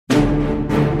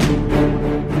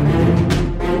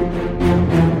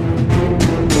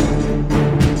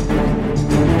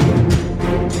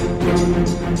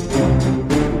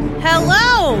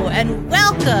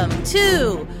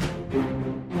to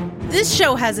this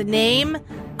show has a name.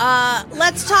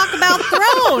 Let's talk about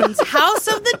Thrones, House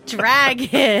of the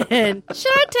Dragon.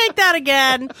 Should I take that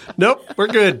again? Nope, we're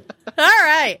good. All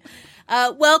right.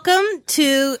 Welcome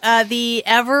to the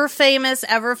ever famous,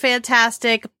 ever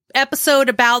fantastic episode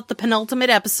about the penultimate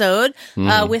episode.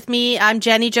 With me, I'm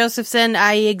Jenny Josephson.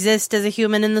 I exist as a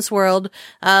human in this world.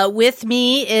 With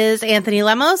me is Anthony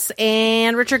Lemos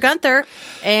and Richard Gunther.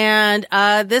 And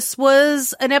this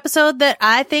was an episode that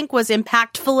I think was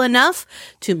impactful enough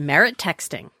to merit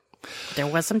texting. There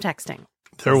was some texting.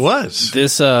 There was.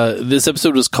 This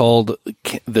episode was called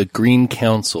The Green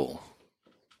Council.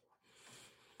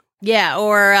 Yeah,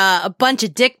 or a bunch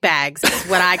of dick bags is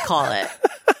what I call it.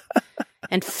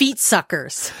 And feet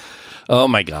suckers. Oh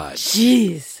my god.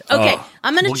 Jeez. Okay,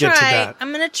 I'm gonna we'll get to try. that.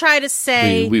 I'm gonna try to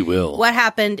say We will. what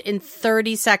happened in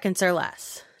 30 seconds or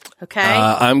less. Okay.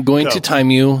 I'm going Go. to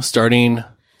time you starting.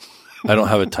 I don't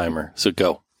have a timer, so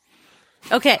go.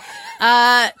 Okay.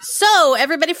 So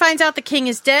everybody finds out the king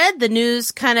is dead. The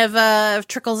news kind of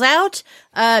trickles out.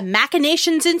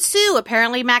 Machinations ensue.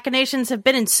 Apparently machinations have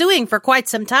been ensuing for quite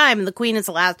some time, and the queen is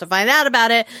the last to find out about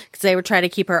it because they were trying to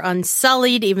keep her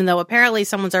unsullied, even though apparently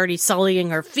someone's already sullying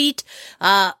her feet.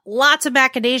 Lots of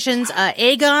machinations.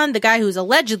 Aegon, the guy who's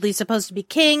allegedly supposed to be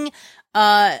king,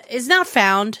 is not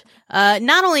found.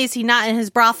 Not only is he not in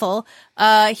his brothel,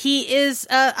 he is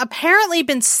apparently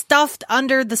been stuffed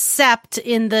under the sept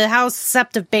in the house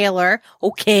sept of Baylor.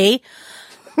 Okay.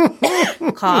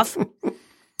 Cough.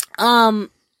 And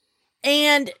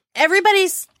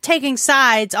everybody's taking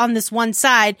sides on this one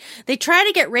side. They try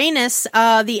to get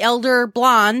Rhaenys, the elder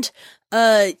blonde,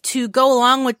 to go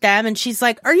along with them, and she's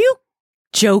like, "Are you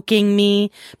joking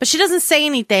me?" But she doesn't say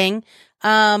anything.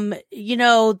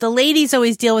 The ladies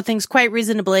always deal with things quite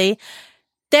reasonably.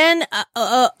 Then,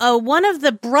 one of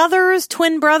the brothers,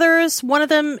 twin brothers, one of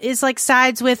them is like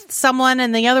sides with someone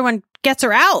and the other one gets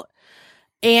her out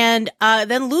and,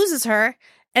 then loses her.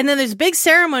 And then there's a big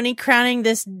ceremony crowning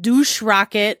this douche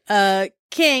rocket,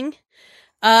 king.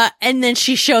 And then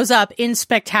she shows up in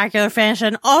spectacular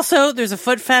fashion. Also, there's a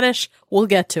foot fetish. We'll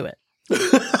get to it.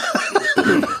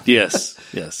 Yes.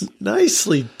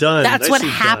 Nicely done. That's what Nicely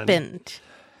happened. done.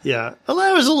 Yeah. Well,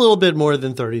 that was a little bit more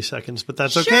than 30 seconds, but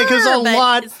that's okay because Sure, a but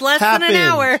lot it's less happened. than an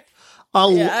hour.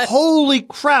 Yeah. Holy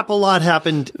crap, a lot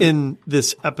happened in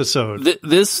this episode.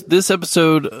 This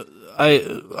episode,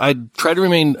 I try to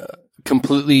remain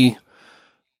completely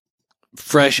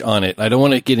fresh on it. I don't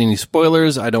want to get any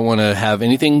spoilers. I don't want to have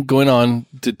anything going on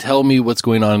to tell me what's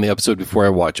going on in the episode before I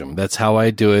watch them. That's how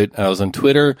I do it. I was on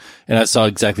Twitter and I saw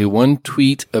exactly one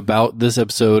tweet about this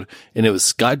episode, and it was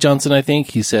Scott Johnson, I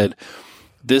think. He said,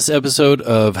 this episode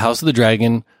of House of the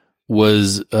Dragon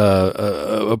was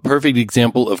a perfect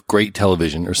example of great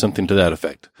television, or something to that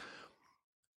effect.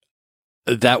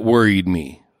 That worried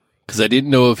me because I didn't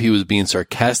know if he was being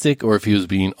sarcastic or if he was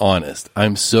being honest.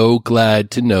 I'm so glad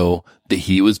to know that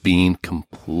he was being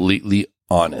completely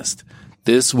honest.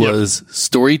 This was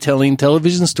storytelling,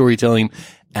 television storytelling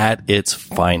at its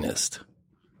finest.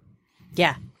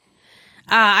 Yeah.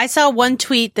 I saw one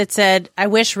tweet that said, "I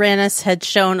wish Rhaenys had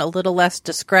shown a little less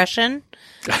discretion."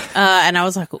 And I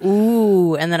was like,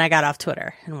 ooh. And then I got off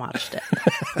Twitter and watched it.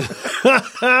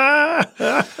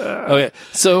 Okay.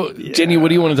 So, Jenny, what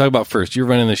do you want to talk about first? You're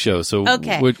running the show. So,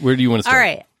 Okay. Where do you want to start? All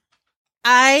right.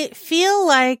 I feel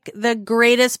like the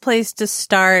greatest place to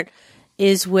start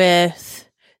is with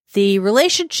the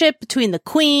relationship between the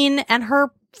queen and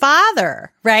her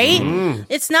father, right?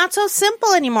 It's not so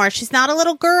simple anymore. She's not a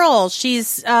little girl.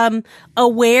 She's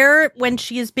aware when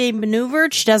she is being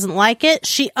maneuvered. She doesn't like it.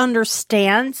 She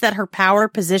understands that her power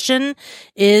position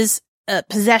is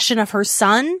possession of her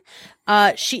son.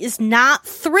 She is not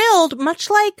thrilled,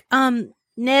 much like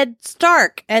Ned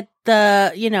Stark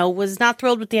was not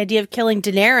thrilled with the idea of killing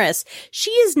Daenerys.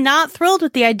 She is not thrilled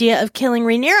with the idea of killing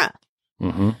Rhaenyra.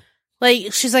 Mm-hmm.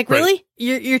 Like, she's like, really?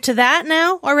 You're to that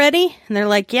now already? And they're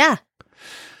like, yeah.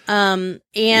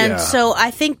 So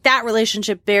I think that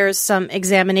relationship bears some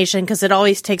examination because it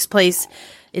always takes place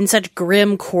in such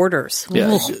grim quarters.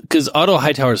 Yeah, because Otto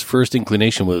Hightower's first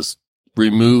inclination was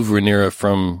remove Rhaenyra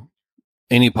from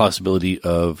any possibility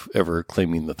of ever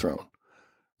claiming the throne.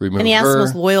 Remove and he asked her. the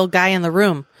most loyal guy in the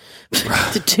room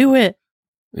to do it.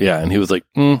 Yeah, and he was like,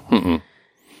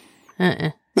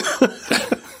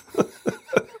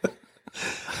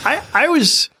 I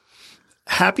was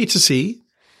happy to see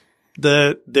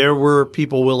that there were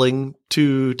people willing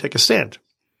to take a stand.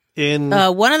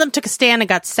 One of them took a stand and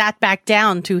got sat back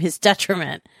down to his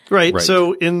detriment. Right.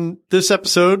 So in this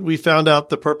episode, we found out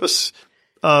the purpose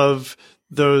of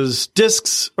those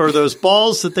discs or those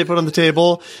balls that they put on the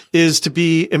table is to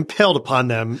be impaled upon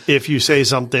them if you say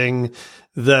something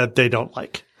that they don't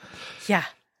like. Yeah.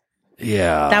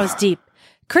 Yeah. That was deep.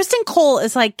 Kristen Cole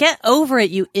is like, get over it,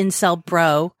 you incel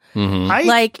bro.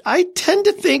 I tend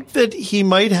to think that he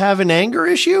might have an anger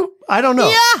issue. I don't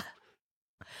know.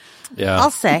 Yeah. I'll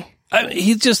say.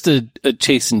 He's just a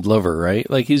chastened lover, right?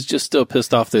 Like, he's just still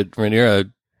pissed off that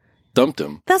Rhaenyra dumped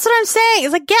him. That's what I'm saying.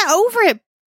 It's like, get over it,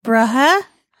 bruh.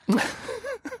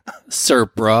 Sir,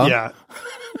 bruh. Yeah.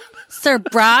 Sir,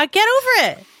 bruh, get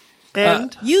over it.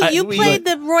 And You played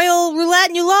the royal roulette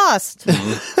and you lost.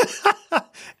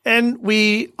 and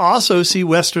we also see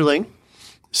Westerling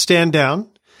stand down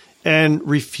and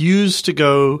refuse to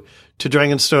go to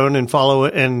Dragonstone and follow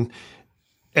an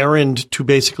errand to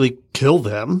basically kill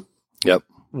them. Yep.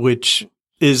 Which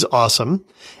is awesome.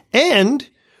 And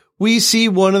we see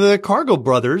one of the Cargill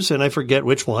brothers, and I forget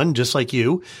which one, just like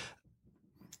you,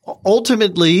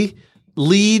 ultimately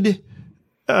lead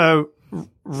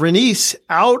Rhaenys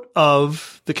out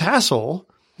of the castle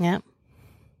Yeah.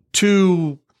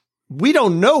 to we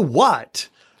don't know what.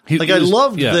 I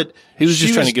loved that he was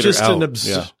just trying to get her out.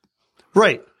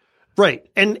 Right.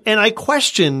 And I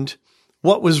questioned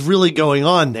what was really going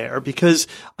on there because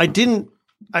I didn't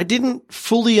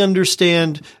fully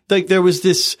understand. Like, there was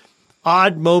this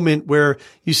odd moment where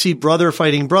you see brother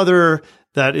fighting brother,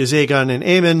 that is Aegon and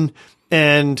Aemon,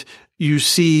 and you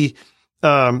see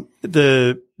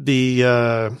the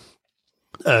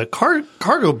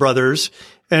Cargill brothers,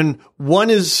 and one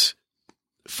is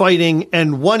fighting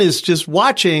and one is just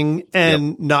watching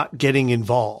and not getting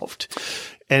involved.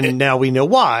 And now we know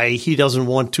why he doesn't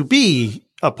want to be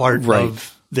a part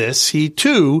of this. He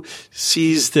too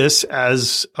sees this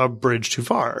as a bridge too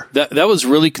far. That was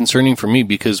really concerning for me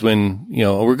because when,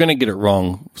 we're going to get it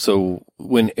wrong. So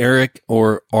when Eric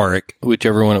or Arik,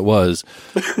 whichever one it was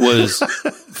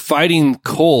fighting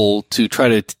Cole to try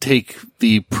to take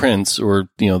the prince or,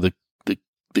 the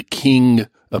king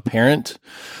apparent,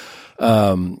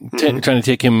 trying to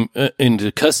take him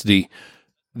into custody,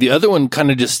 the other one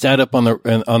kind of just sat up on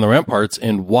the ramparts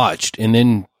and watched and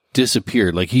then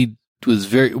disappeared. Like, he was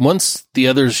once the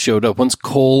others showed up, once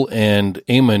Cole and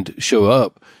Aemond show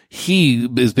up, he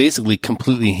is basically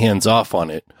completely hands off on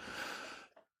it.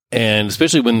 And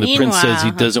especially when the prince says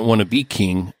he doesn't want to be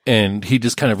king, and he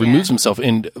just kind of removes himself.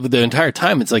 And the entire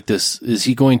time it's like this, is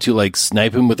he going to like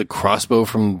snipe him with a crossbow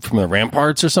from the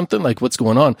ramparts or something? Like, what's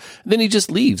going on? And then he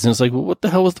just leaves. And it's like, well, what the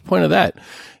hell was the point of that?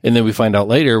 And then we find out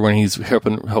later when he's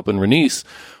helping Rhaenys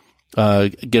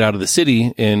get out of the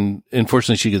city, and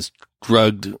unfortunately she gets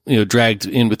dragged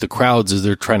in with the crowds as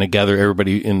they're trying to gather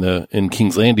everybody in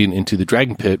King's Landing into the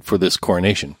dragon pit for this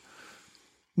coronation.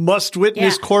 Must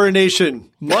witness coronation.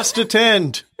 Must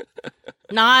attend.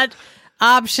 Not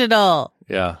optional.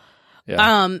 Yeah.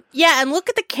 And look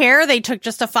at the care they took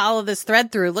just to follow this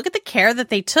thread through. Look at the care that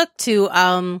they took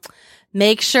to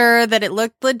make sure that it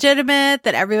looked legitimate,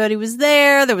 that everybody was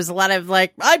there. There was a lot of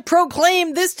like, I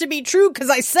proclaim this to be true because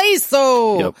I say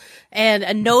so. Yep. And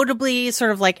a notably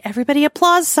sort of like everybody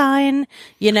applause sign,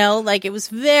 like it was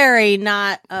very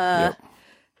not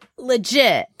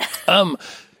legit.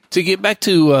 To get back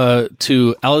to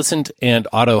Alicent and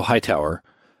Otto Hightower,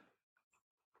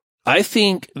 I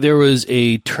think there was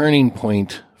a turning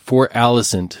point for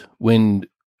Alicent when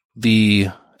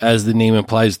as the name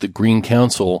implies, the Green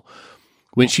Council,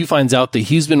 when she finds out that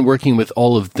he's been working with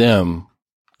all of them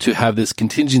to have this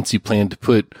contingency plan to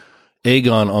put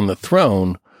Aegon on the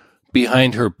throne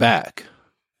behind her back.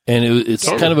 And it's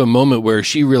kind of a moment where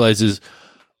she realizes,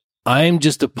 I'm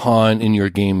just a pawn in your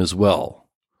game as well.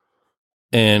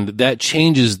 And that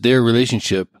changes their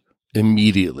relationship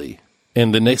immediately.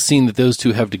 And the next scene that those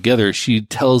two have together, she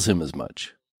tells him as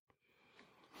much.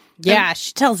 Yeah,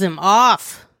 she tells him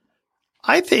off.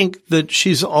 I think that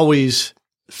she's always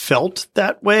felt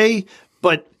that way,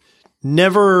 but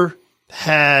never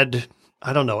had,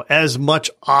 I don't know, as much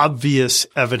obvious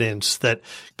evidence that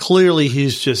clearly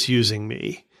he's just using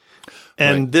me.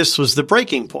 And this was the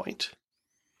breaking point.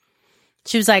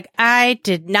 She was like, I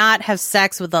did not have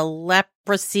sex with a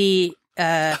leprosy,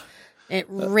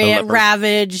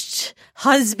 ravaged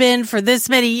husband for this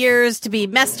many years to be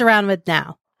messed around with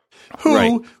now.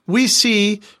 Who we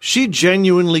see she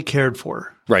genuinely cared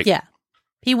for. Right. Yeah.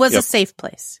 He was a safe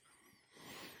place.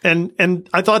 And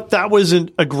I thought that was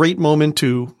a great moment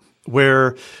too,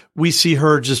 where we see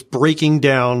her just breaking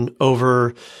down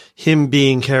over him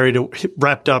being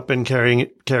wrapped up and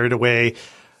carried away.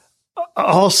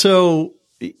 Also,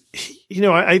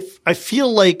 I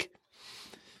feel like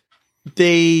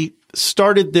they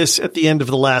started this at the end of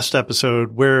the last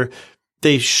episode where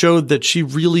they showed that she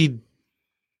really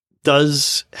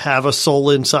does have a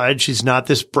soul inside. She's not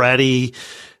this bratty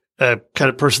kind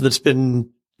of person that's been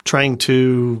trying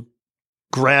to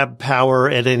grab power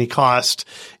at any cost.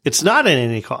 It's not at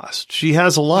any cost. She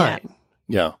has a line.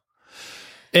 Yeah.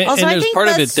 And, Also, and I there's think part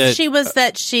of it that she was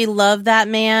that she loved that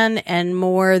man, and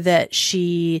more that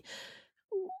she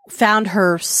found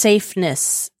her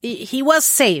safeness. He was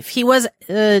safe. He was,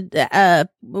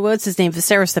 what's his name?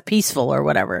 Viserys the Peaceful or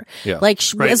whatever. Yeah. Like,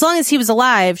 as long as he was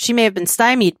alive, she may have been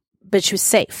stymied, but she was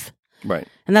safe. right.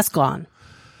 And that's gone.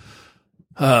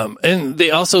 And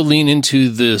they also lean into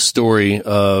the story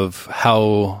of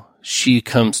how she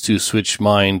comes to switch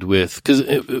mind with, because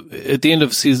at the end of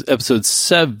episode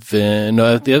 7,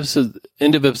 no, at the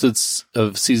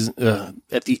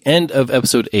end of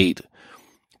episode 8,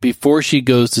 before she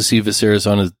goes to see Viserys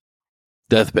on his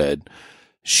deathbed,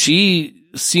 she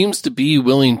seems to be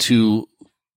willing to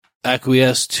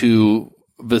acquiesce to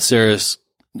Viserys'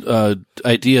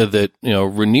 idea that,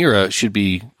 Rhaenyra should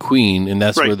be queen and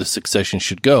that's where the succession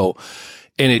should go.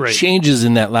 And it changes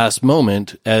in that last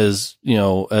moment as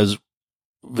Viserys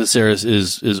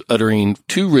is uttering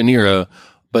to Rhaenyra,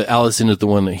 but Alicent is the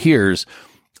one that hears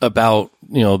about,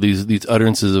 these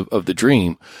utterances of the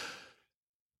dream.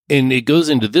 And it goes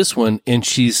into this one, and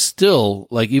she's still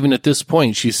like, even at this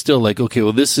point, she's still like, okay,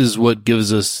 well, this is what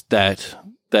gives us that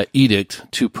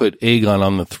edict to put Aegon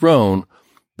on the throne,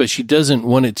 but she doesn't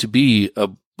want it to be a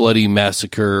bloody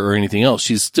massacre or anything else.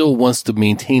 She still wants to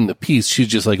maintain the peace. She's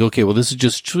just like, okay, well, this is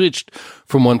just switched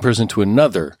from one person to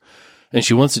another, and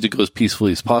she wants it to go as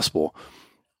peacefully as possible.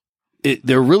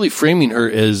 They're really framing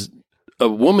her as a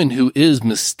woman who is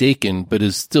mistaken, but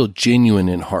is still genuine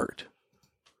in heart.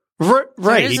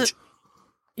 Right. So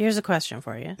here's a question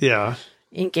for you. Yeah.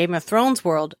 In Game of Thrones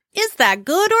world, is that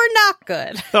good or not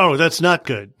good? Oh, that's not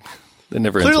good. That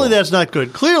never Clearly, ends well. that's not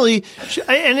good. Clearly,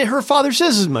 and her father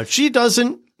says as much. She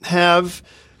doesn't have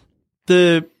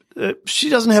she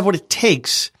doesn't have what it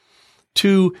takes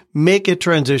to make a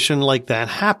transition like that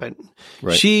happen.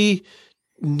 Right. She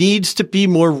needs to be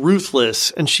more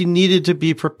ruthless, and she needed to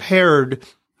be prepared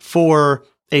for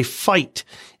a fight.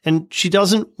 And she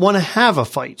doesn't want to have a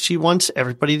fight. She wants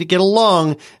everybody to get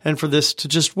along and for this to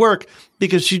just work,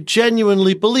 because she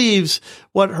genuinely believes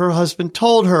what her husband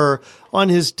told her on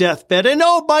his deathbed. And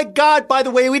oh my God, by the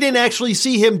way, we didn't actually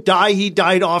see him die. He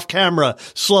died off camera.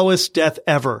 Slowest death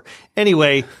ever.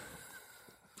 Anyway.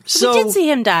 So we did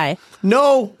see him die.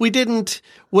 No, we didn't.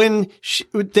 When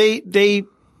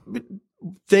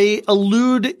they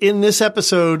allude in this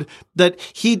episode that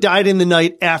he died in the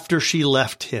night after she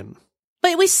left him.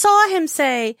 But we saw him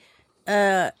say,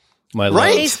 My love.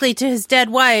 basically to his dead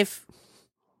wife,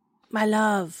 my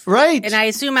love. Right. And I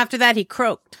assume after that he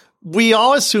croaked. We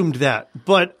all assumed that,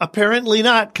 but apparently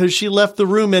not, because she left the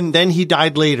room and then he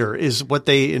died later, is what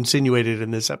they insinuated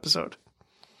in this episode.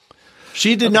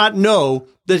 She did not know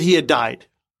that he had died.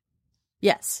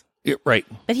 Yes. Yeah, right.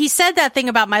 But he said that thing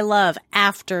about my love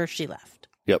after she left.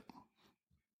 Yep.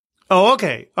 Oh,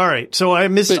 okay. All right. So I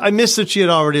missed that she had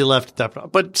already left at that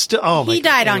point. But still, oh my God. He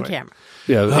died on Anyway. camera.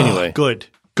 Yeah. Anyway, Good.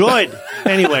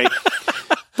 Anyway,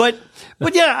 but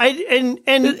yeah,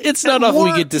 it's not often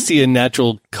we get to see a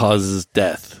natural causes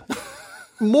death.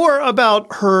 more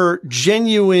about her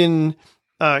genuine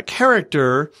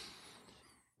character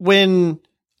when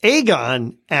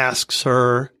Aegon asks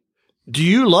her, "Do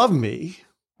you love me?"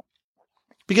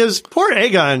 Because poor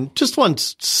Aegon just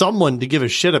wants someone to give a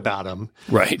shit about him.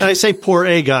 Right. And I say poor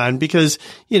Aegon because,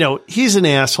 he's an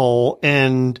asshole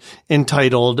and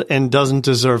entitled and doesn't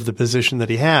deserve the position that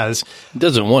he has.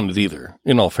 Doesn't want it either,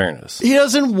 in all fairness. He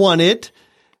doesn't want it,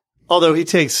 although he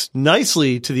takes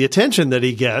nicely to the attention that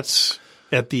he gets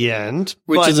at the end.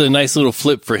 Which is a nice little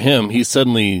flip for him. He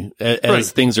suddenly,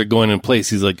 as things are going in place,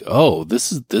 he's like, oh,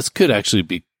 this could actually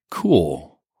be cool.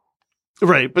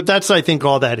 Right, but that's, I think,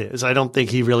 all that is. I don't think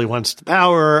he really wants the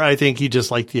power. I think he just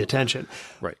liked the attention.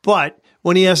 Right. But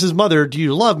when he asks his mother, "Do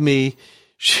you love me?"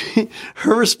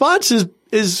 her response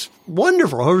is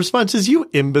wonderful. Her response is, "You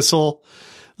imbecile."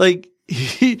 Like,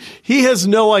 he has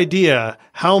no idea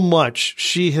how much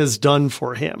she has done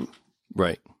for him.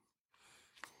 Right.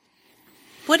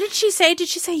 What did she say? Did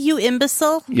she say, you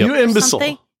imbecile? Yep. You imbecile.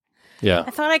 Something? Yeah.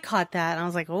 I thought I caught that. And I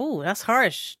was like, oh, that's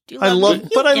harsh. Do you I love love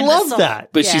me? You love imbecile. that.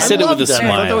 But she Yeah. said I it with loved a that. I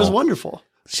thought that was smile. wonderful.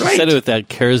 She said it with that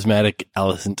charismatic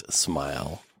Alicent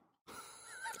smile.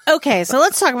 Okay, so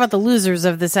let's talk about the losers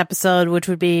of this episode, which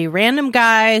would be random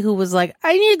guy who was like,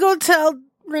 I need to go tell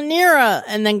Rhaenyra,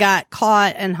 and then got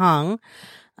caught and hung.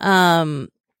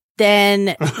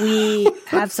 Then we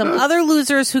have some other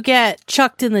losers who get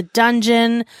chucked in the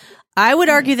dungeon. I would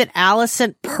argue that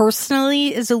Alicent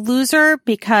personally is a loser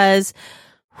because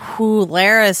who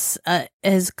Laris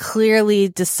has clearly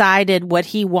decided what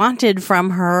he wanted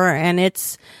from her, and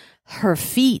it's her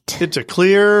feet. It's a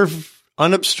clear,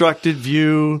 unobstructed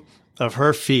view of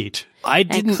her feet. I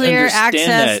didn't And clear understand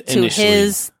access that to initially.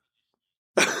 his.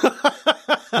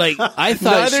 Like I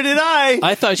thought, Neither did I.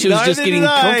 I thought she was just Neither getting did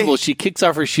I. comfortable. She kicks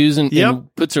off her shoes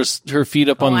and puts her feet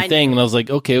up on the I thing, know. and I was like,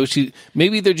 okay, well,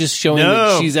 maybe they're just showing that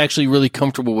No. she's actually really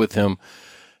comfortable with him.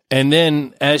 And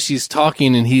then as she's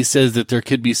talking and he says that there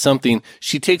could be something,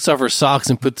 she takes off her socks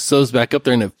and puts those back up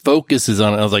there, and it focuses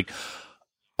on it. I was like,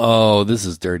 oh, this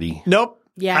is dirty. Nope.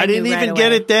 Yeah, I I didn't knew right even get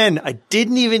away. it then. I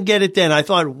didn't even get it then. I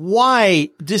thought, why?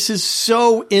 This is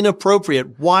so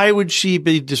inappropriate. Why would she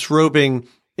be disrobing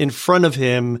in front of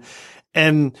him?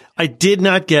 And I did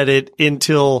not get it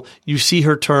until you see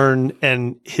her turn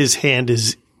and his hand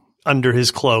is under his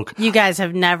cloak. You guys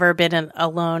have never been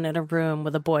alone in a room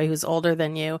with a boy who's older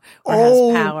than you or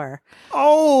Oh. has power.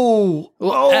 Oh,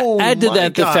 Add to my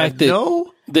that the God. fact that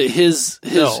No? that his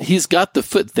No. he's got the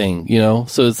foot thing,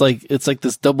 so it's like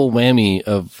this double whammy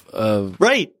of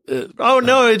Right.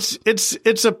 No,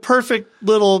 it's a perfect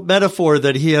little metaphor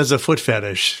that he has a foot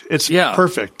fetish. It's Yeah.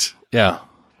 perfect. yeah.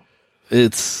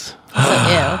 It's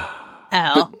Ew.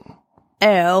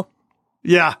 Ew.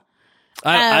 Yeah.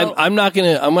 I'm not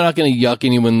gonna yuck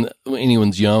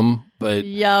anyone's yum, but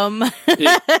Yum.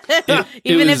 it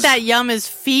Even was- if that yum is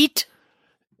feet.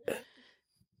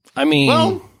 I mean,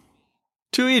 Well,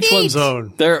 to each one's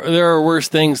own. there are worse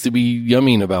things to be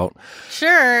yumming about.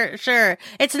 Sure.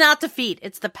 It's not the feet.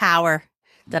 It's the power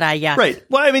that I yuck. Right.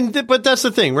 Well, I mean, but that's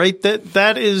the thing, right?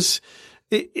 That is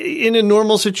in a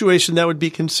normal situation that would be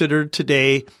considered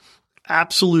today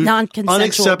absolute Non-consensual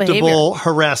unacceptable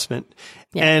harassment,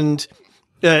 Yeah. and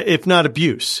if not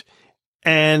abuse.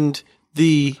 And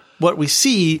what we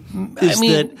see is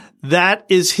that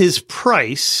is his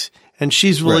price, and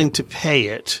she's willing to pay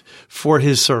it for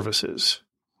his services.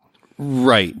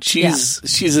 Right. She's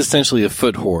essentially a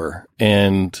foot whore,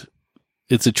 and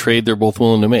it's a trade they're both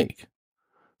willing to make.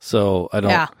 So I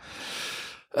don't. Yeah.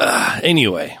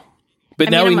 Anyway, but I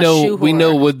now mean, I'm a shoe we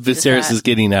know whore. what Is Viserys that- is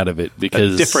getting out of it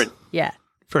because Different, Yeah.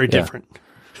 very different.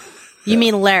 You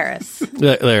mean Laris.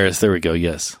 Laris, there we go.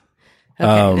 Yes.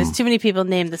 Okay. There's too many people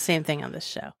named the same thing on this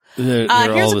show. They're Here's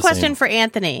all a the question same. for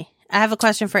Anthony. I have a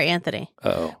question for Anthony.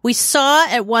 Uh-oh. We saw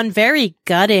at one very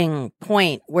gutting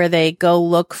point where they go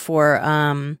look for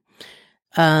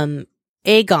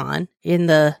Aegon in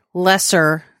the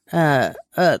lesser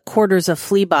quarters of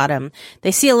Flea Bottom.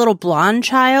 They see a little blonde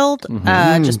child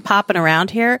just popping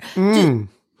around here.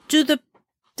 Do the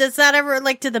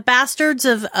bastards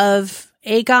of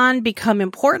Aegon become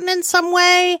important in some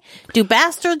way? Do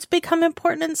bastards become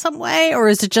important in some way? Or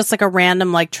is it just like a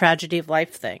random like tragedy of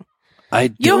life thing? You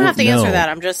don't have to answer that.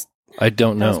 I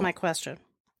don't know. That was my question.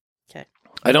 Okay.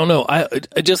 I don't know. I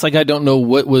don't know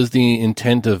what was the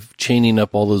intent of chaining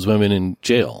up all those women in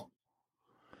jail.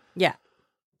 Yeah.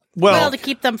 Well, to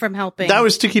keep them from helping. that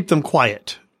was to keep them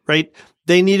quiet, right?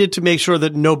 They needed to make sure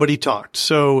that nobody talked.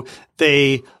 So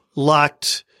they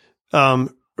locked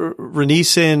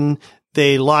Rhaenys in.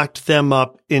 They locked them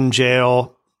up in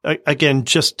jail again,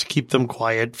 just to keep them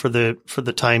quiet for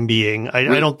the time being. I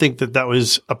don't think that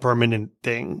was a permanent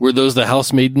thing. Were those the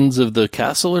housemaidens of the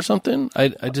castle or something? I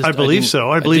believe so.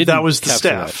 I believe that was the capture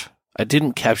staff. that. I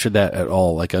didn't capture that at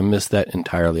all. Like I missed that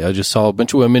entirely. I just saw a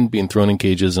bunch of women being thrown in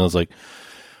cages, and I was like,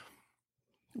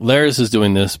 Laris is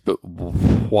doing this, but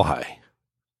why?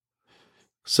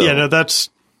 So Yeah, no, that's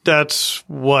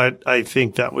what I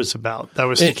think that was about. That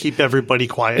was to keep everybody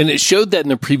quiet. and it showed that in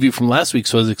the preview from last week,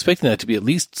 so I was expecting that to be at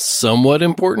least somewhat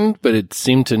important, but it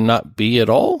seemed to not be at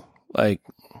all. Like,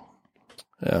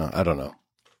 yeah, I don't know.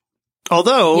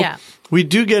 Although we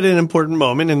do get an important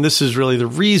moment, and this is really the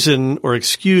reason or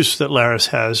excuse that Laris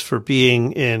has for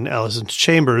being in Alicent's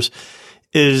chambers,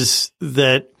 is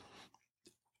that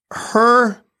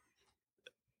her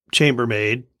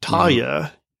chambermaid,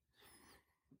 Talia,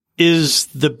 is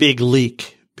the big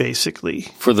leak, basically.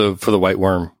 For the White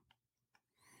Worm.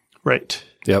 Right.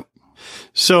 Yep.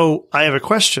 So I have a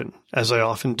question, as I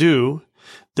often do.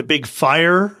 The big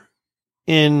fire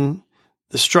in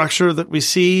the structure that we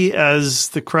see as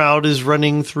the crowd is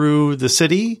running through the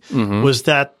city, was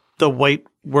that the White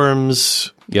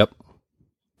Worm's Yep.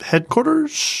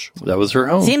 headquarters? That was her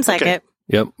home. Seems like Okay. it.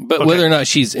 Yep. But Okay. whether or not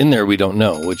she's in there, we don't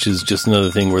know, which is just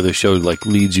another thing where the show like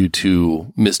leads you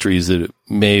to mysteries that it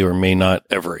may or may not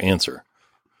ever answer.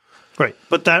 Right.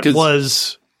 But that 'Cause-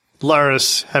 was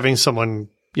Laris having someone,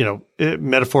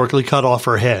 metaphorically cut off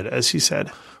her head, as he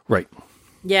said. Right.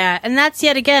 Yeah, and that's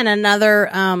yet again another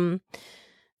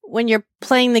when you're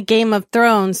playing the Game of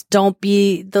Thrones, don't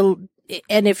be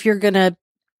and if you're going to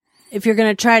if you're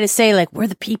going to try to say, like, we're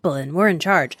the people and we're in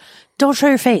charge, don't show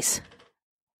your face.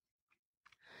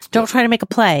 Don't try to make a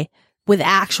play with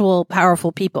actual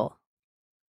powerful people.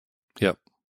 Yep.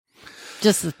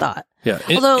 Just the thought. Yeah.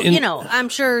 Although, I'm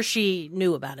sure she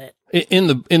knew about it. In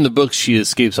the book, she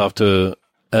escapes off to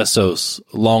Essos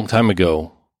a long time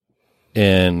ago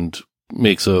and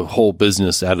makes a whole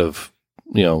business out of,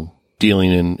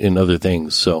 dealing in other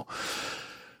things. So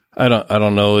I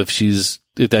don't know if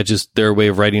that's just their way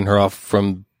of writing her off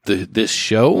from this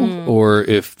show or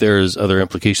if there's other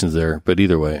implications there. But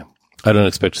either way, I don't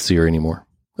expect to see her anymore.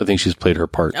 I think she's played her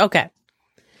part. Okay.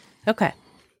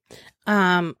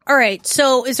 All right.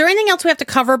 So is there anything else we have to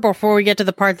cover before we get to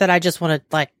the part that I just want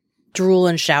to drool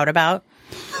and shout about?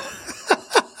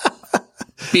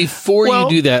 Before you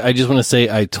do that, I just want to say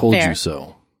I told Fair. you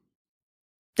so.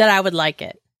 That I would like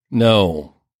it.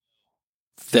 No.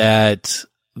 That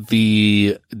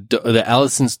the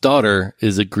Allison's daughter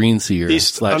is a green seer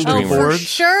 / under dreamer. the boards? For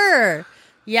sure.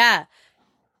 Yeah.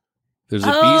 There's a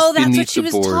beast that's beneath what she the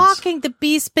was boards. talking. The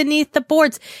beast beneath the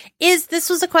boards. This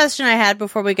was a question I had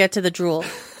before we get to the drool.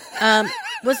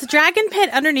 Was the dragon pit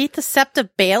underneath the Sept of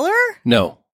Baelor?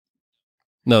 No,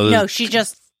 She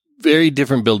just. Very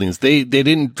different buildings. They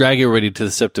didn't drag everybody to the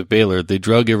Sept of Baelor. They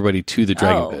drug everybody to the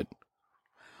Dragon Pit.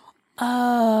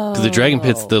 Oh. Because the Dragon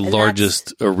Pit's the And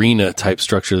largest arena type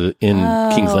structure in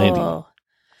King's Landing.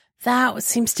 That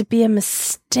seems to be a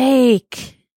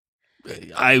mistake.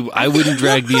 I wouldn't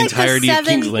drag the entirety of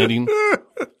King's Landing.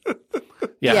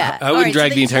 Yeah, I wouldn't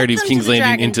drag the entirety of King's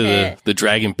Landing into the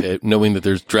Dragon Pit, knowing that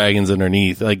there's dragons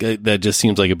underneath. That just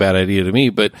seems like a bad idea to me.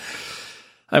 But,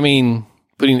 I mean,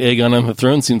 putting Aegon on the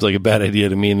throne seems like a bad idea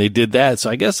to me, and they did that. So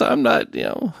I guess I'm not,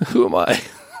 who am I?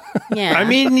 Yeah. I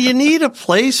mean, you need a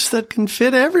place that can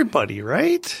fit everybody,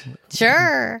 right?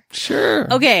 Sure.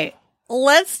 Okay,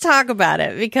 let's talk about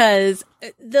it, because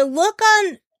the look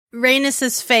on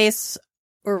Rhaenys's face,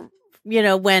 or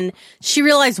when she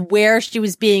realized where she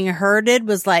was being herded,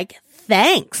 was like,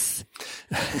 thanks.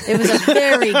 It was a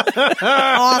very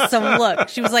awesome look.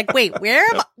 She was like, wait, where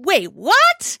am I? Wait,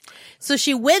 what? So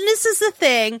she witnesses the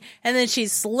thing, and then she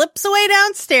slips away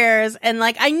downstairs, and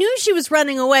I knew she was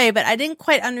running away, but I didn't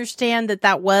quite understand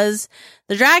that was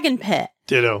the dragon pit.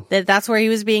 Ditto. That's where he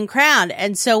was being crowned.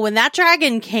 And so when that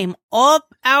dragon came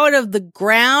up out of the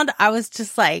ground, I was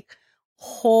just like,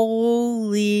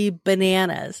 holy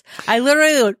bananas. I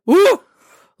literally went, woo!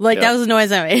 That was the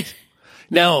noise I made.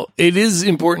 Now, it is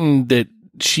important that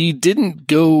she didn't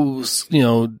go,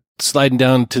 sliding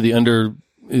down to the under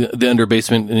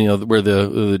basement, where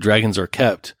the dragons are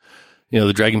kept,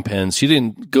 the dragon pens. She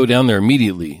didn't go down there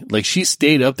immediately. She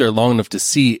stayed up there long enough to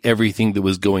see everything that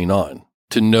was going on,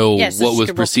 to know what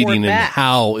was proceeding and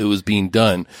how it was being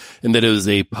done, and that it was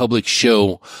a public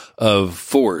show of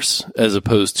force as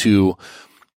opposed to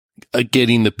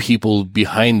getting the people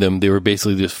behind them. They were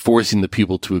basically just forcing the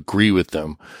people to agree with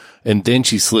them. And then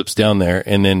she slips down there,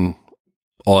 and then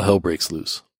all hell breaks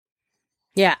loose.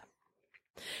 Yeah.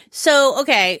 So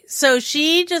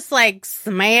she just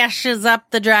smashes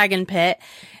up the dragon pit,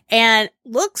 and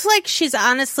looks like she's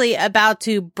honestly about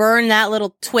to burn that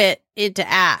little twit into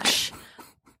ash.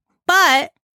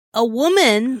 But a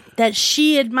woman that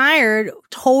she admired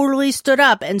totally stood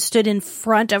up and stood in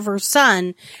front of her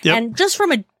son. Yep. And just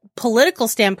from a political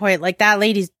standpoint, that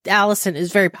lady, Alicent,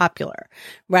 is very popular,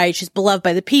 right? She's beloved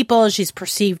by the people. She's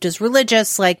perceived as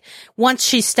religious. Once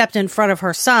she stepped in front of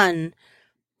her son,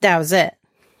 that was it.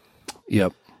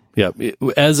 Yep.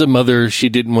 As a mother, she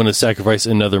didn't want to sacrifice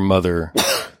another mother.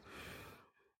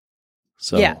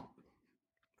 So yeah.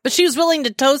 But she was willing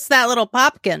to toast that little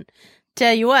popkin.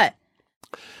 Tell you what.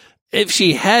 If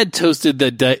she had toasted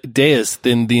the dais,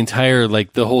 then the entire,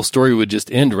 the whole story would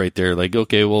just end right there.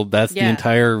 Okay, well, that's the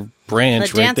entire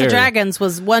branch right there. The Dance of Dragons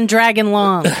was one dragon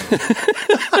long.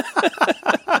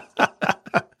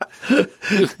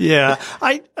 Yeah.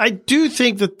 I do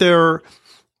think that there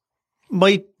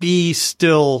might be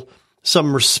still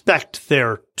some respect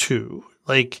there, too.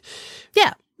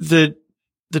 Yeah. The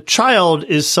child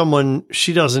is someone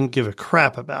she doesn't give a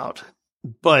crap about.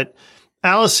 But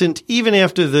Alicent, even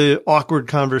after the awkward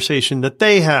conversation that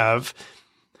they have,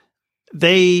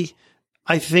 I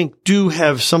think, do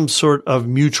have some sort of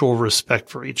mutual respect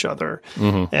for each other.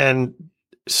 Mm-hmm. And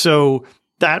so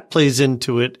that plays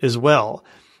into it as well.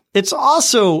 It's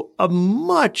also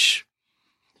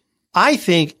I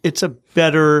think it's a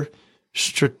better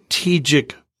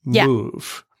strategic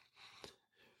move.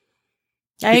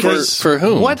 I agree. For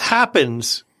whom? What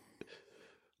happens?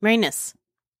 Rhaenys.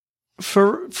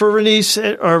 For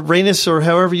Rhaenys, or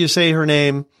however you say her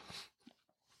name,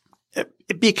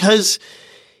 because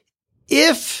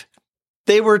if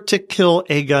they were to kill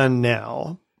Aegon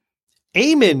now,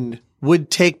 Aemon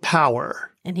would take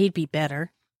power. And he'd be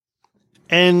better.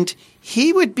 And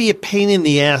he would be a pain in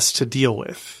the ass to deal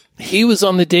with. He was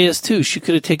on the dais too. She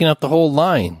could have taken out the whole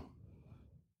line.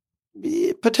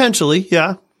 Potentially,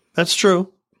 yeah. That's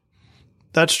true.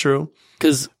 That's true.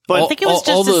 Because I think it was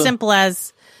just as simple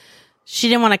as she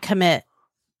didn't want to commit.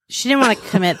 She didn't want to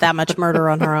commit that much murder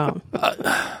on her own.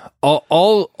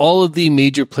 All of the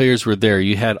major players were there.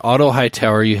 You had Otto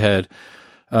Hightower. You had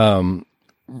Alicent.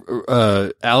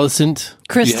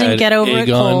 Kristen, had get over Aegon. it,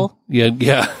 Cole. Yeah.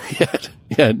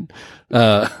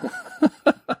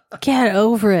 Get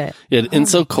over it. You had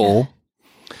Inso Cole.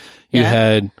 You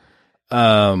had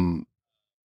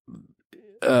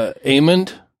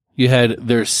Aemond. You had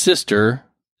their sister,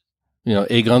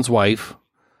 Aegon's wife.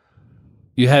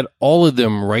 You had all of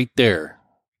them right there.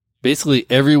 Basically,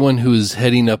 everyone who's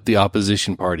heading up the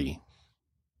opposition party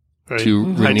to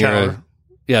Rhaenyra. Hightower.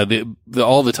 Yeah,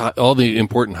 all the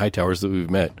important Hightowers that we've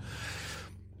met.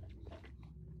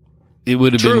 It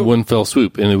would have been one fell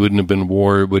swoop, and it wouldn't have been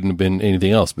war. It wouldn't have been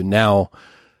anything else. But now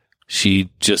she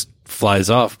just flies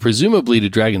off, presumably to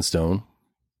Dragonstone.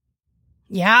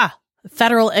 Yeah.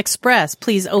 Federal Express,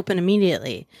 please open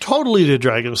immediately. Totally to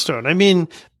Dragonstone. I mean,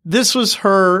 this was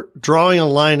her drawing a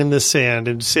line in the sand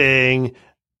and saying,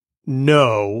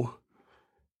 no,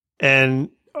 and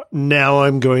now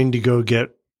I'm going to go get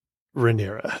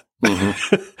Rhaenyra.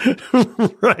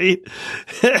 Mm-hmm. Right.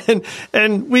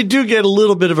 And we do get a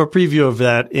little bit of a preview of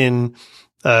that in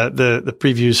the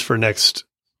previews for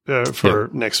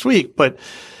next week. But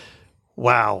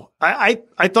wow, I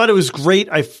thought it was great.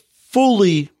 I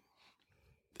fully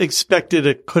expected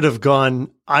it could have gone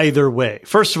either way.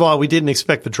 First of all, we didn't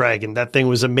expect the dragon. That thing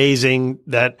was amazing.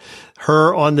 That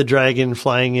her on the dragon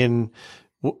flying in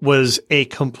was a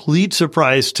complete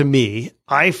surprise to me.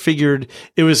 I figured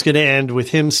it was going to end with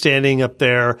him standing up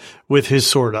there with his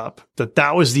sword up,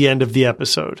 that was the end of the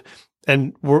episode.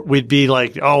 And we'd be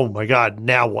like, oh my God,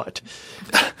 now what?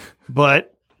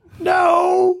 But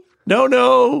no,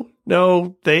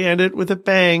 they end it with a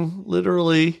bang,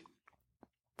 literally.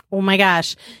 Oh my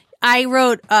gosh. I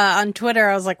wrote on Twitter,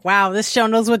 I was like, wow, this show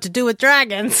knows what to do with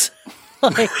dragons.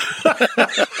 Like,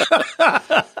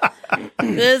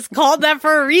 it's called that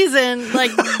for a reason.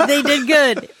 Like, they did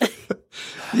good.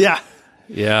 Yeah.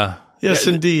 Yeah. Yes,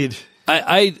 indeed.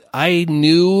 I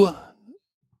knew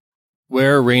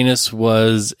where Rhaenys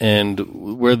was and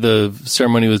where the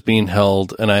ceremony was being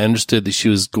held, and I understood that she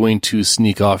was going to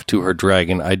sneak off to her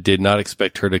dragon. I did not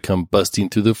expect her to come busting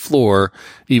through the floor,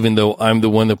 even though I'm the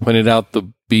one that pointed out the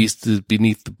beast is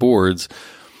beneath the boards.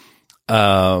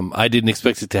 I didn't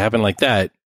expect it to happen like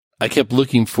that. I kept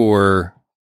looking for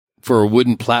a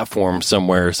wooden platform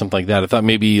somewhere or something like that. I thought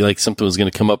maybe like something was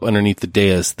going to come up underneath the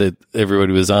dais that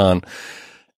everybody was on.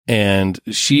 And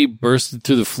she bursted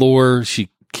through the floor. She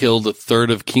killed a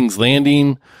third of King's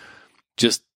Landing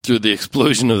just through the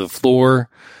explosion of the floor.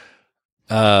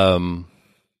 That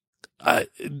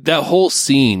whole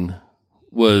scene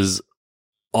was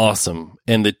awesome.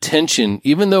 And the tension,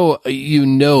 even though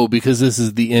because this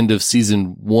is the end of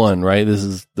season 1, right? This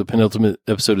is the penultimate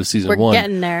episode of season 1. We're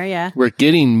getting there, yeah. We're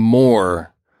getting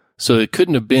more. So it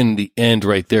couldn't have been the end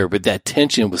right there, but that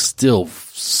tension was still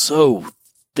so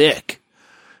thick.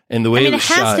 And the way it was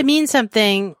shot, it has to mean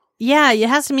something. Yeah, it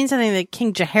has to mean something that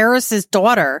King Jaehaerys'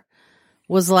 daughter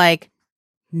was like,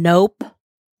 nope,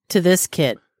 to this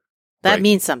kid. That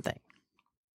means something.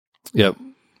 Yep.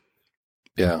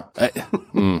 Yeah.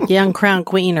 Young crown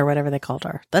queen or whatever they called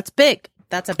her. That's big.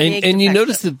 That's a big And you defection.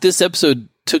 notice that this episode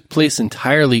took place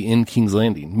entirely in King's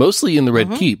Landing. Mostly in the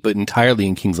Red Keep, but entirely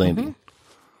in King's Landing.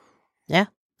 Yeah,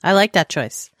 I like that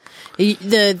choice.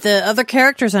 The other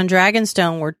characters on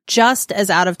Dragonstone were just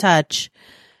as out of touch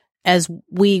as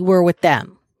we were with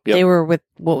them. Yep. They were with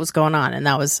what was going on, and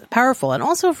that was powerful. And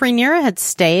also, if Rhaenyra had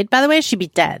stayed, by the way, she'd be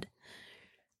dead.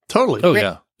 Totally. Oh,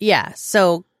 yeah. Yeah,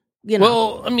 so, you know.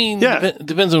 Well, I mean,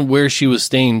 depends on where she was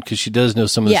staying, because she does know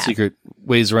some of the secret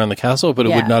ways around the castle, but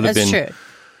it would not have been. True.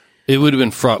 It would have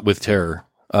been fraught with terror.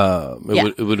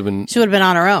 It would have been. She would have been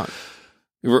on her own.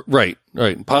 Right.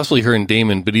 Possibly her and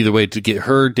Daemon, but either way, to get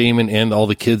her, Daemon, and all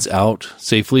the kids out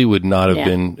safely would not have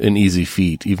been an easy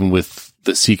feat, even with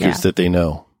the secrets that they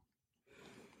know.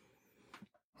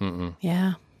 Mm-mm.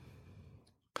 Yeah.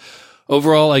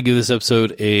 Overall, I give this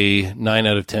episode a 9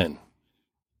 out of 10.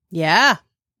 Yeah.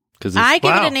 I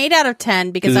give it an 8 out of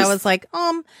 10 because I was like,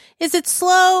 is it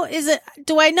slow?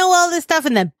 Do I know all this stuff?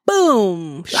 And then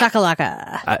boom,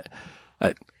 shakalaka.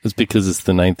 It's because it's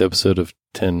the 9th episode of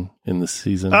 10 in this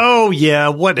season. Oh, yeah,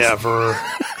 whatever.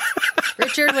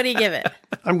 Richard, what do you give it?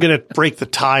 I'm going to break the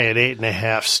tie at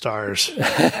 8.5 stars.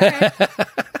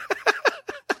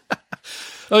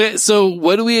 Okay, so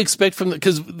what do we expect from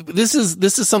because this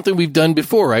is something we've done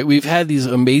before, right? We've had these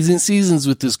amazing seasons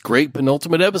with this great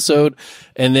penultimate episode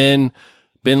and then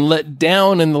been let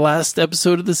down in the last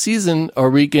episode of the season. Are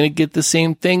we going to get the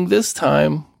same thing this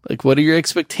time? Like, what are your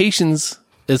expectations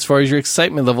as far as your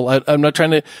excitement level? I'm not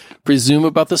trying to presume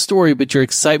about the story, but your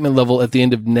excitement level at the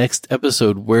end of next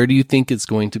episode, where do you think it's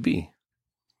going to be?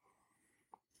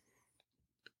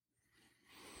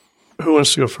 Who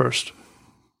wants to go first?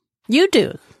 You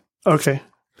do. Okay.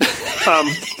 I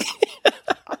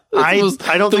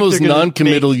don't the think most they're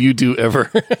non-committal you do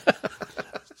ever.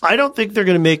 I don't think they're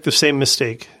going to make the same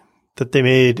mistake that they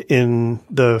made in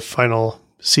the final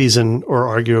season or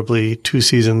arguably 2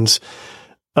 seasons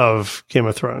of Game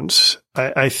of Thrones.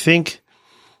 I think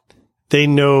they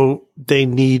know they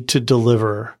need to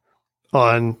deliver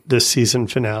on this season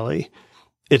finale.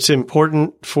 It's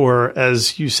important for,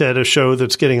 as you said, a show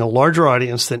that's getting a larger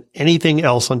audience than anything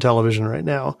else on television right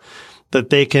now, that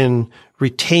they can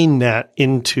retain that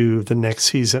into the next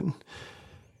season.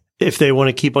 If they want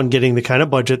to keep on getting the kind of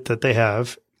budget that they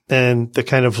have and the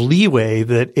kind of leeway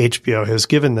that HBO has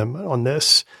given them on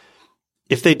this.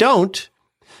 If they don't,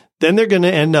 then they're going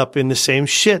to end up in the same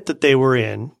shit that they were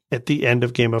in at the end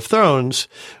of Game of Thrones,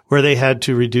 where they had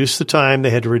to reduce the time, they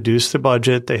had to reduce the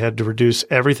budget, they had to reduce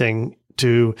everything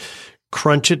to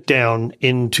crunch it down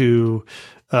into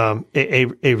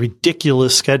a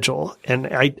ridiculous schedule. And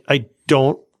I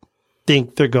don't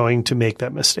think they're going to make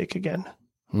that mistake again.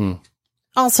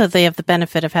 Also, they have the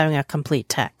benefit of having a complete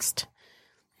text.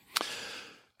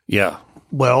 Yeah.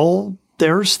 Well,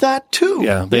 there's that too.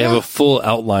 Yeah, they have a full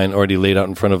outline already laid out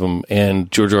in front of them,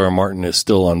 and George R. R. Martin is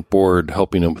still on board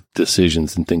helping them with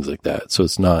decisions and things like that. So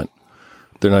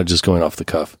they're not just going off the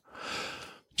cuff.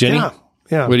 Jenny?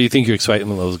 Yeah. What do you think your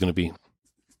excitement level is going to be?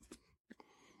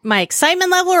 My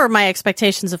excitement level or my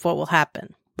expectations of what will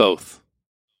happen? Both.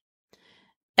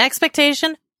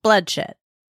 Expectation, bloodshed.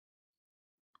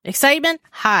 Excitement,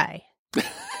 high.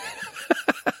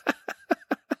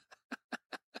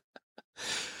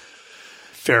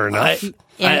 Fair enough.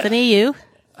 Anthony, you?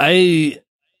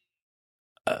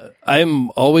 I'm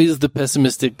always the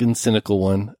pessimistic and cynical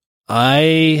one.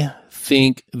 I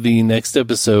think the next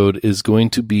episode is going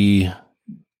to be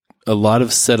a lot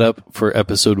of setup for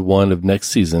episode 1 of next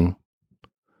season.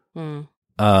 Time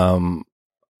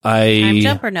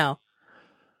jump or no?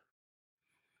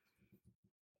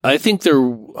 I think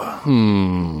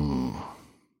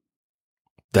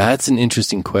that's an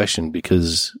interesting question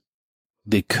because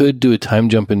they could do a time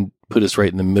jump and put us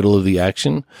right in the middle of the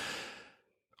action,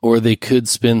 or they could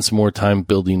spend some more time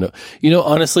building up.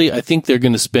 Honestly, I think they're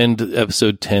going to spend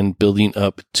episode 10 building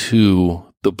up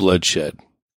to the bloodshed.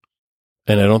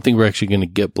 And I don't think we're actually going to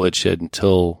get bloodshed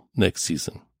until next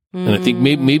season. And I think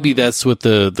maybe that's what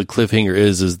the cliffhanger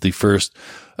is the first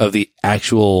of the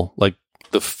actual, like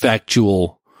the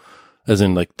factual, as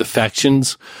in like the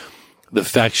factions, the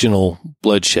factional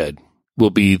bloodshed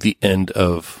will be the end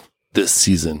of this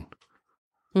season.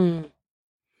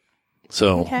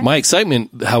 So my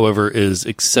excitement, however, is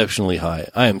exceptionally high.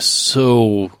 I am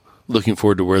so looking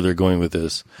forward to where they're going with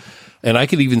this. And I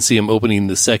could even see them opening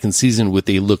the second season with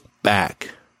a look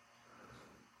back.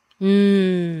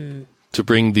 To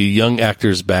bring the young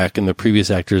actors back and the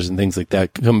previous actors and things like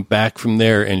that, come back from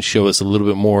there and show us a little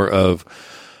bit more of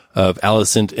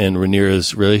Alicent and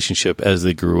Rhaenyra's relationship as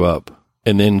they grew up.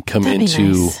 And then come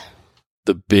into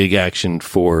the big action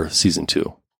for season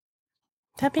 2.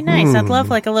 That'd be nice. I'd love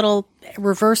like a little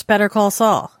reverse Better Call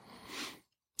Saul.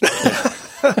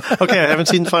 Okay, I haven't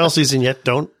seen the final season yet.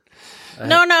 Don't.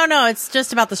 No. It's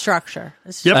just about the structure.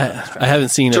 I haven't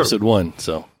seen episode 1,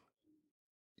 so.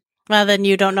 Well, then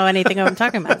you don't know anything I'm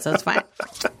talking about, so it's fine.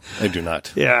 I do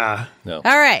not. Yeah. No.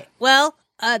 All right. Well,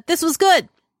 this was good.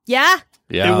 Yeah?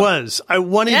 Yeah. It was. I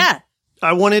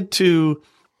wanted to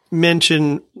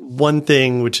mention one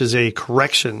thing, which is a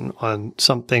correction on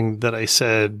something that I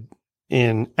said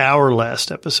in our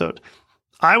last episode.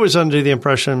 I was under the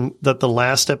impression that the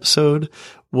last episode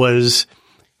was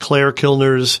Claire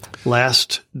Kilner's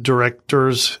last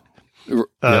director's,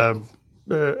 the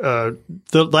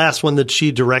last one that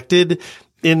she directed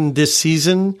in this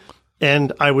season,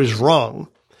 and I was wrong.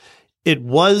 It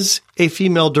was a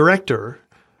female director,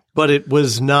 but it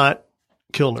was not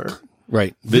Kilner.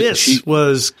 Right. This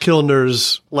was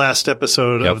Kilner's last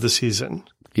episode of the season.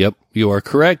 Yep, you are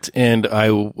correct. And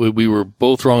we were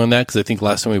both wrong on that because I think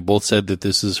last time we both said that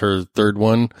this is her third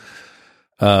one.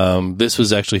 This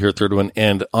was actually her third one.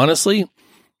 And honestly,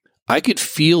 I could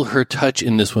feel her touch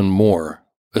in this one more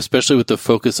especially with the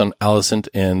focus on Alicent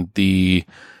and the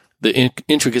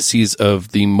intricacies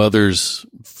of the mother's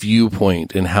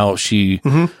viewpoint and how she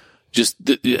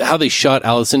how they shot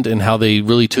Alicent and how they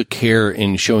really took care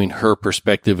in showing her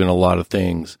perspective in a lot of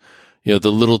things. You know,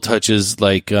 the little touches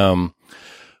like,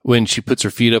 when she puts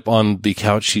her feet up on the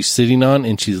couch she's sitting on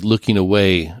and she's looking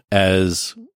away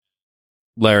as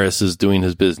Larys is doing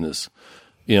his business.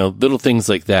 You know, little things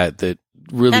like that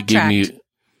really gave me,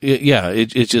 it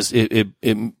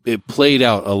played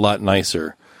out a lot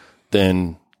nicer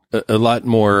than a lot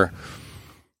more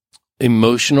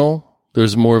emotional.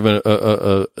 There's more of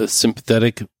a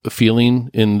sympathetic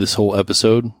feeling in this whole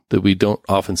episode that we don't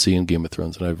often see in Game of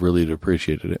Thrones, and I've really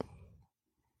appreciated it.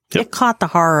 It caught the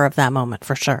horror of that moment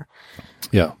for sure.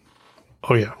 Yeah.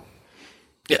 Oh, yeah.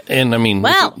 Yeah, and I mean,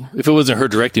 well, if it wasn't her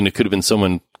directing, it could have been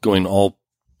someone going all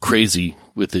crazy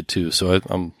with it too. So there I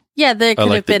could like have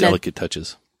the been delicate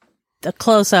touches. a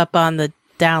close up on the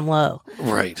down low.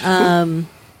 Right.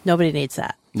 Nobody needs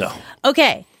that. No.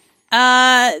 Okay.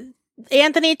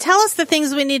 Anthony, tell us the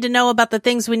things we need to know about the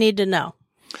things we need to know.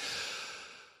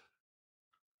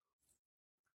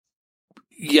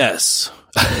 Yes.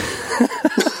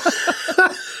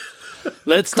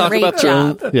 Let's talk Great about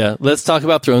job. Thrones. Yeah, let's talk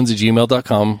about Thrones at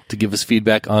gmail.com to give us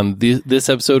feedback on this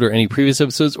episode or any previous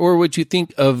episodes, or what you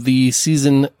think of the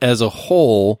season as a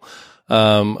whole.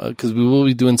 Because we will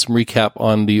be doing some recap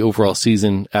on the overall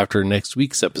season after next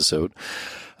week's episode.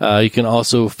 You can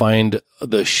also find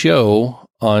the show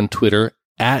on Twitter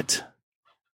at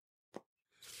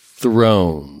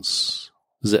Thrones.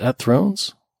 Is it at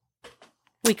Thrones?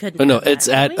 We couldn't. Oh, no, do that, it's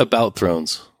could at we? About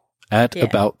Thrones. At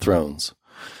About Thrones.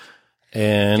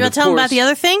 And Do you want to tell them about the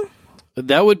other thing?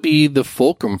 That would be the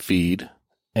Fulcrum feed.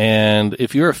 And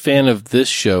if you're a fan of this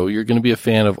show, you're going to be a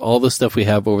fan of all the stuff we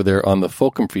have over there on the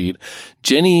Fulcrum feed.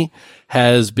 Jenny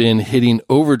has been hitting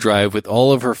overdrive with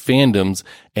all of her fandoms,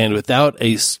 and without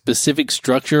a specific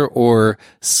structure or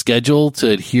schedule to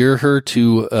adhere her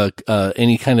to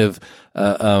any kind of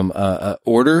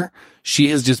order, she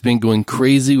has just been going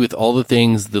crazy with all the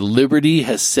things. The Liberty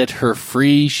has set her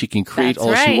free. She can create That's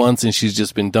all she right. wants, and she's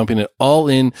just been dumping it all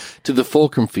in to the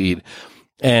Fulcrum feed.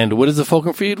 And what is the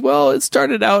Fulcrum feed? Well, it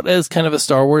started out as kind of a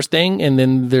Star Wars thing, and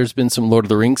then there's been some Lord of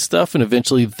the Rings stuff, and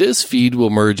eventually this feed will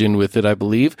merge in with it, I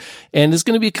believe. And it's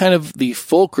going to be kind of the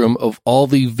fulcrum of all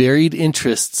the varied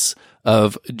interests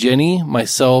of Jenny,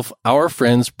 myself, our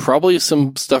friends, probably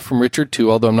some stuff from Richard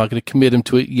too, although I'm not going to commit him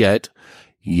to it yet,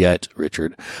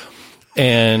 Richard.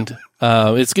 And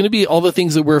it's going to be all the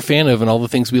things that we're a fan of and all the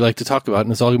things we like to talk about.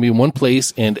 And it's all going to be in one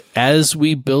place. And as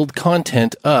we build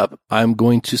content up, I'm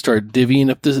going to start divvying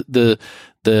up the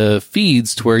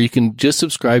feeds to where you can just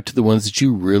subscribe to the ones that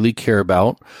you really care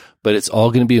about. But it's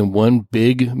all going to be in one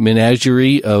big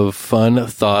menagerie of fun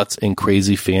thoughts and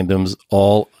crazy fandoms,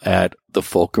 all at the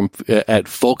Fulcrum, at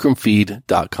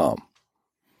fulcrumfeed.com.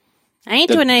 I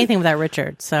ain't doing anything without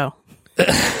Richard, so.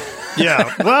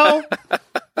 Yeah. Well,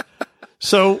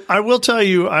 so I will tell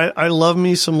you, I love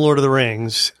me some Lord of the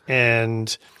Rings,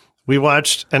 and we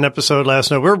watched an episode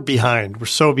last night. We're behind. We're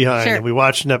so behind. Sure. And we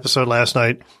watched an episode last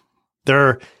night.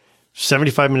 They're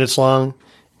 75 minutes long,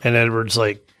 and Edward's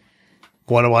like,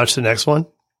 want to watch the next one?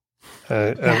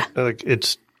 Like,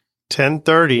 it's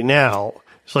 10:30 now.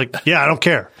 It's like, yeah, I don't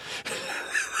care.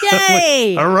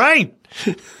 Yay! All right.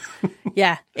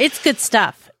 Yeah, it's good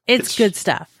stuff. It's good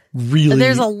stuff. Really,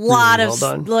 There's a lot really of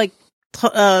well done. like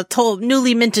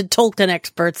newly minted Tolkien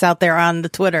experts out there on the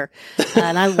Twitter,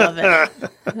 and I love it. I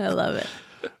love it.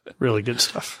 Really good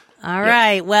stuff. All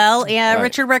right. Well, yeah, right.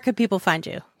 Richard, where could people find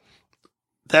you?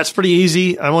 That's pretty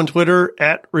easy. I'm on Twitter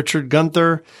at Richard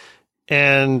Gunther,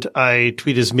 and I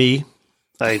tweet as me.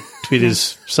 I tweet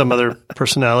as some other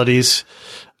personalities.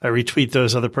 I retweet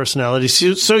those other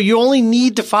personalities. So you only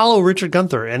need to follow Richard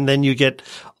Gunther, and then you get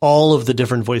all of the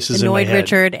different voices Annoyed in my head.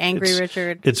 Richard, angry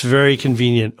Richard. It's very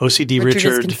convenient. OCD Richard is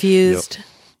Richard. confused.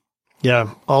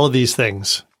 Yeah, all of these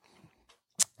things.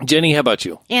 Jenny, how about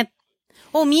you? And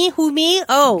oh, me? Who, me?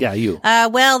 Oh. Yeah, you.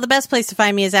 Well, the best place to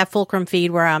find me is at Fulcrum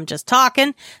Feed, where I'm just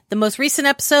talking. The most recent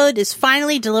episode is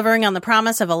finally delivering on the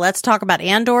promise of a Let's Talk About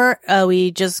Andor.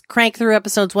 We just cranked through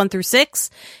episodes 1 through 6.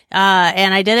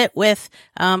 And I did it with,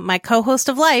 my co-host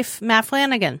of life, Matt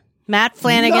Flanagan. Matt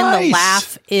Flanagan, Nice. The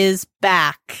laugh is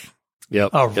back.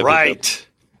 Yep. All Yep, yep, right. yep.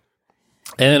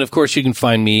 And then, of course, you can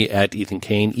find me at Ethan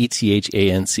Kane,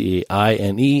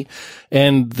 ETHANCAINE,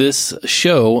 and this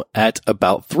show at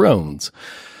About Thrones.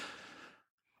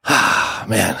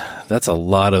 Man, that's a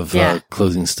lot of Yeah.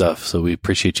 closing stuff. So we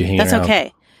appreciate you hanging That's around.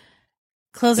 okay.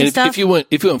 closing And stuff. if you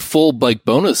want full like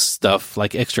bonus stuff,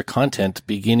 like extra content,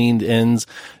 beginning to ends,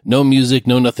 no music,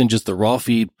 no nothing, just the raw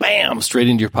feed, bam, straight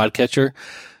into your podcatcher.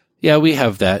 Yeah, we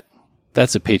have that.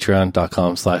 That's at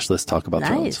patreon.com/let's talk about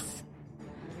Nice. thrones.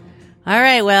 All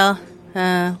right, well,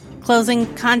 closing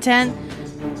content,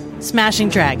 Smashing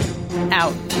Dragon,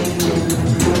 out.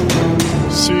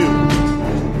 See you.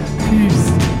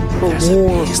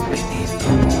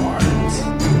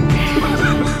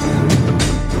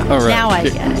 All right. Now I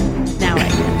get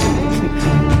it.